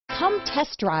Come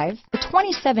test drive the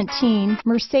 2017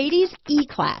 Mercedes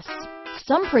E-Class.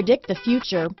 Some predict the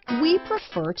future. We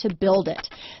prefer to build it.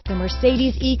 The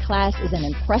Mercedes E-Class is an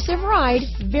impressive ride,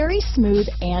 very smooth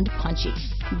and punchy.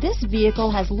 This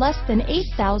vehicle has less than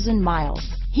 8,000 miles.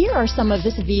 Here are some of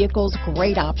this vehicle's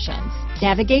great options: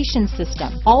 navigation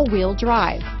system, all-wheel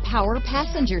drive, power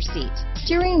passenger seat,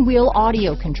 steering wheel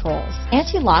audio controls,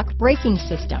 anti-lock braking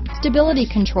system, stability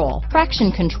control,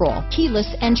 traction control,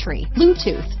 keyless entry,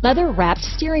 Bluetooth, leather-wrapped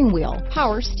steering wheel,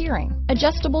 power steering,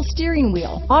 adjustable steering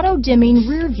wheel, auto-dimming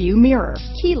rear view mirror,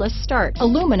 keyless start,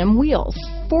 aluminum wheels,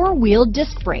 four-wheel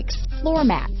disc brakes, floor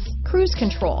mats, cruise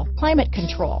control, climate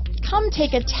control. Come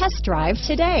take a test drive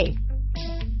today.